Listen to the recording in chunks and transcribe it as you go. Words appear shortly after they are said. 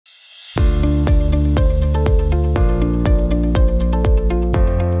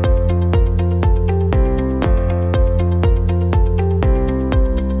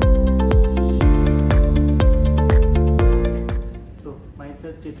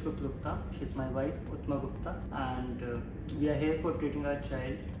Chirtup Gupta. She's my wife, Uttama Gupta, and we are here for treating our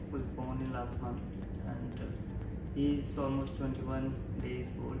child who was born in last month, and he is almost 21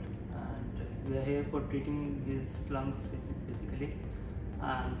 days old, and we are here for treating his lungs basically.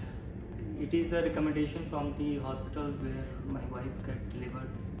 And it is a recommendation from the hospital where my wife got delivered.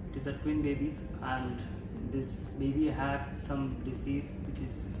 It is a twin babies, and this baby had some disease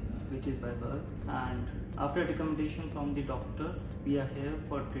which is by birth, and after recommendation from the doctors, we are here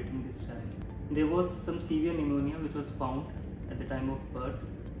for treating this child. There was some severe pneumonia which was found at the time of birth,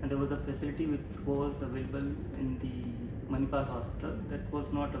 and there was a facility which was available in the Manipal Hospital that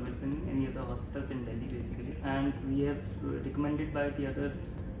was not available in any other hospitals in Delhi basically. And we have recommended by the other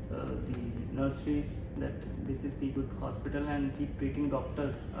the nurseries that this is the good hospital, and the treating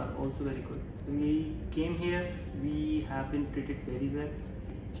doctors are also very good. So we came here, we have been treated very well,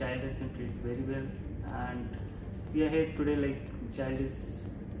 child has been treated very well, and we are here today. Like, child is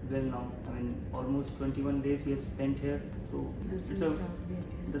well now. I mean, almost 21 days we have spent here. So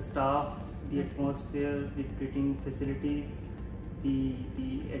the staff, the atmosphere, the treating facilities, the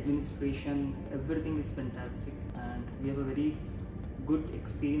administration, everything is fantastic, and we have a very good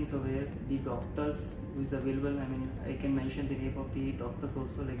experience over here. The doctors who is available, I mean, I can mention the name of the doctors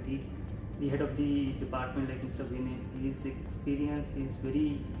also, like the head of the department, like Mr. Vinay. His experience is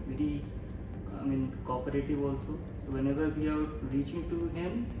very I mean, cooperative also. So whenever we are reaching to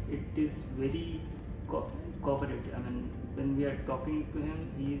him, it is very cooperative. I mean, when we are talking to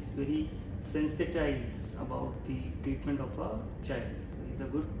him, he is very sensitized about the treatment of a child. So he is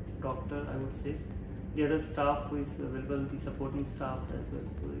a good doctor, I would say. The other staff who is available, the supporting staff as well.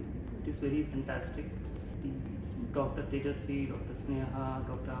 So it is very fantastic. The Dr. Tejasvi, Dr. Sneha,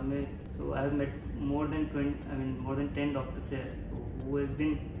 Dr. Amit. So I have met more than 10 doctors here. So who has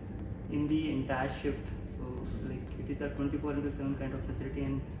been in the entire shift. So like, it is a 24/7 kind of facility,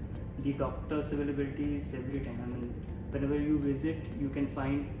 and the doctor's availability is every time. I mean, whenever you visit, you can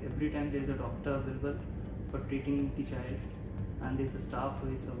find every time there is a doctor available for treating the child, and there is a staff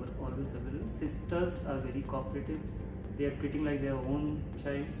who is always available. Sisters are very cooperative. They are treating like their own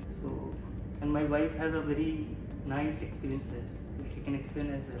child. So, and my wife has a very nice experience there. So she can explain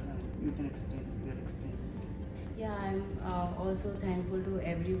as well. I mean, you can explain your experience. Yeah, I'm also thankful to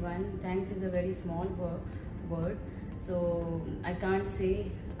everyone. Thanks is a very small word, so I can't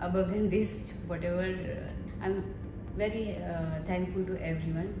say above than this. Whatever, I'm very thankful to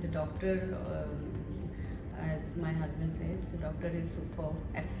everyone. The doctor, as my husband says, the doctor is superb,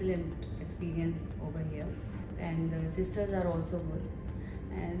 excellent experience over here, and the sisters are also good,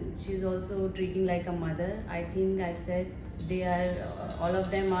 and she's also treating like a mother. I think I said they are all of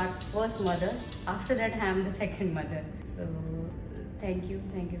them are first mother. After that, I am the second mother. So thank you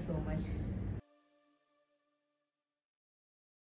so much.